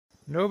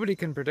Nobody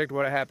can predict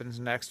what happens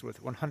next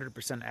with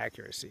 100%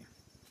 accuracy.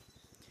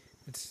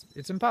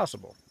 It's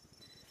impossible.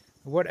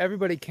 What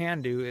everybody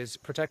can do is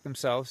protect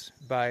themselves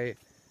by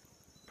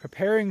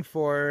preparing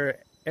for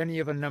any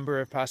of a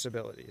number of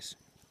possibilities.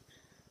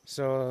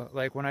 So,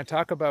 like when I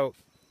talk about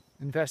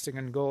investing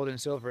in gold and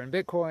silver and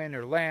Bitcoin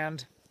or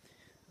land,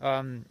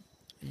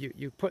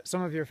 you put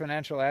some of your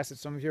financial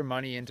assets, some of your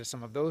money into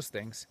some of those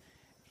things,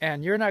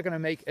 and you're not going to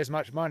make as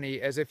much money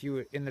as if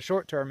you, in the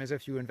short term, as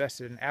if you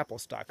invested in Apple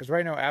stock. Because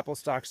right now, Apple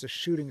stock's just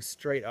shooting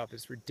straight up.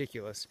 It's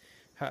ridiculous.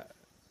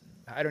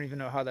 I don't even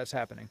know how that's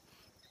happening.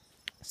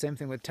 Same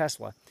thing with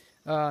Tesla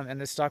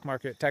and the stock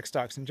market, tech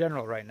stocks in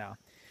general right now.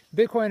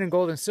 Bitcoin and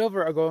gold and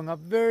silver are going up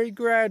very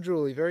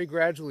gradually, very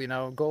gradually.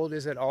 Now, gold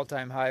is at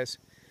all-time highs,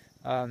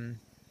 and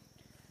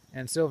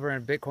silver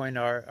and Bitcoin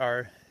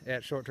are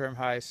at short-term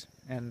highs,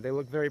 and they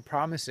look very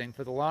promising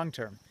for the long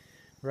term,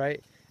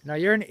 right? Now,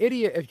 you're an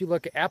idiot if you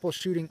look at Apple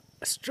shooting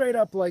straight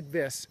up like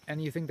this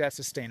and you think that's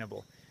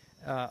sustainable.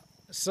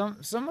 Some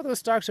of those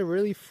stocks are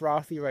really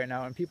frothy right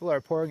now, and people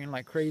are pouring in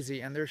like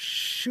crazy, and they're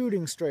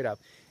shooting straight up.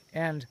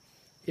 And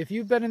if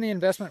you've been in the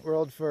investment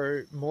world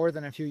for more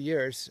than a few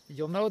years,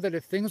 you'll know that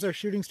if things are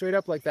shooting straight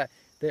up like that,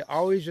 they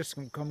always just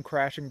come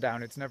crashing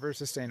down. It's never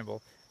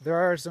sustainable. There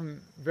are some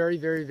very,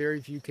 very,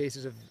 very few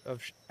cases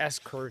of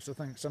S-curves, so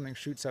something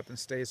shoots up and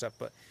stays up,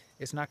 but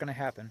it's not going to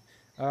happen.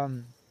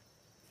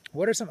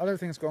 What are some other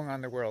things going on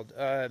in the world?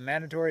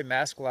 Mandatory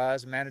mask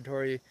laws,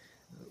 mandatory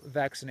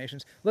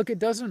vaccinations. Look, it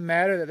doesn't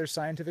matter that there's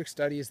scientific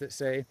studies that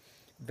say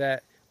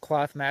that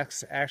cloth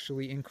masks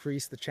actually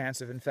increase the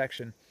chance of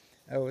infection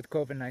with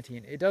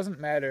COVID-19. It doesn't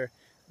matter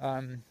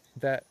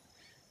that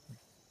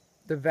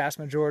the vast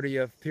majority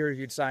of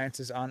peer-reviewed science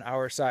is on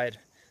our side.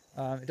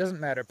 It doesn't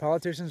matter.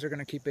 Politicians are going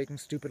to keep making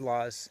stupid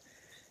laws,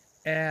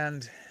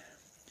 and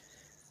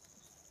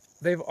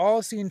they've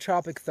all seen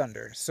Tropic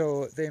Thunder,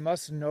 so they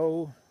must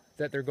know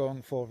that they're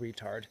going full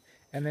retard,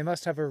 and they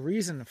must have a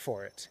reason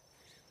for it.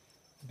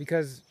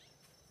 Because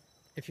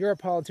if you're a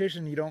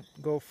politician, you don't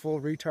go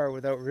full retard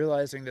without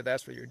realizing that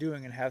that's what you're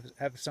doing and have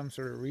some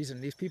sort of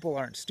reason. These people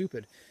aren't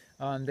stupid.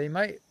 They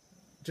might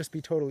just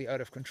be totally out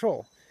of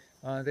control.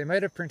 They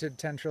might have printed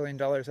 $10 trillion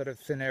out of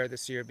thin air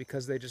this year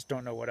because they just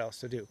don't know what else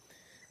to do.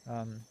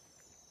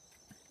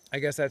 I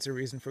guess that's a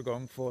reason for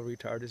going full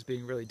retard, is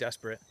being really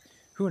desperate.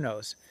 Who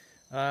knows?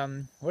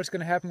 What's going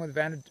to happen with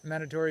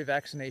mandatory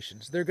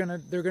vaccinations? They're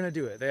gonna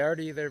do it.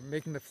 They're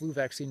making the flu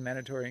vaccine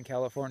mandatory in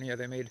California.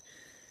 They made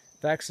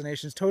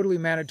vaccinations totally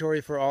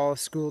mandatory for all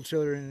school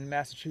children in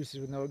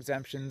Massachusetts with no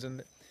exemptions,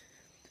 and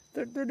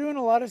they're doing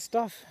a lot of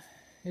stuff.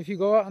 If you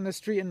go out on the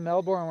street in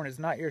Melbourne when it's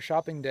not your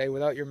shopping day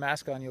without your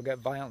mask on, you'll get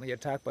violently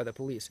attacked by the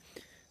police.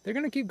 They're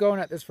going to keep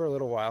going at this for a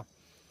little while.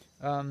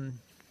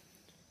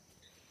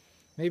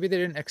 Maybe they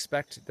didn't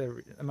expect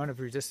the amount of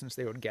resistance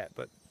they would get,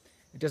 but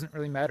it doesn't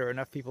really matter.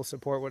 Enough people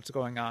support what's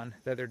going on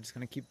that they're just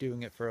going to keep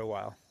doing it for a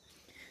while.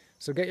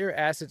 So get your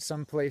assets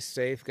someplace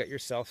safe. Get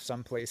yourself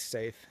someplace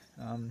safe.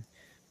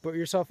 Put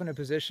yourself in a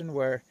position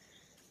where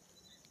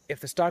if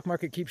the stock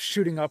market keeps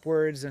shooting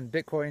upwards and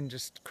Bitcoin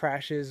just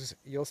crashes,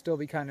 you'll still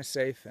be kind of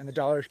safe, and the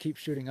dollar keeps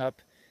shooting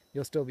up,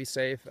 you'll still be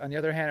safe. On the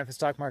other hand, if the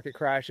stock market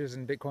crashes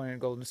and Bitcoin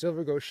and gold and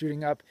silver go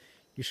shooting up,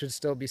 you should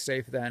still be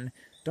safe then.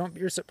 Don't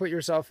put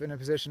yourself in a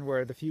position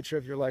where the future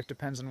of your life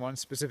depends on one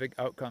specific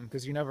outcome,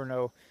 because you never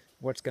know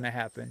what's going to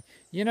happen.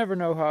 You never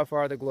know how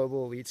far the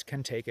global elites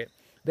can take it.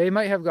 They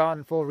might have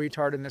gone full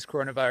retard in this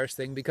coronavirus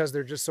thing because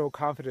they're just so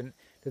confident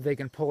that they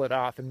can pull it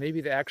off, and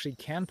maybe they actually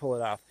can pull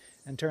it off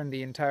and turn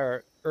the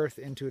entire Earth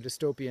into a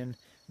dystopian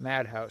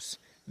madhouse.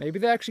 Maybe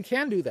they actually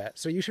can do that,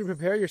 so you should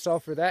prepare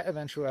yourself for that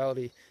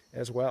eventuality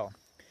as well.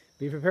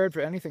 Be prepared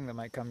for anything that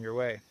might come your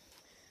way.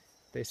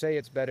 They say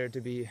it's better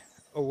to be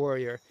a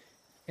warrior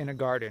in a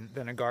garden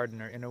than a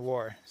gardener in a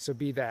war, so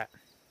be that.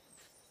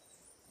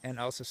 And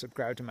also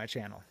subscribe to my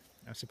channel.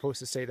 I'm supposed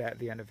to say that at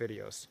the end of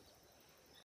videos.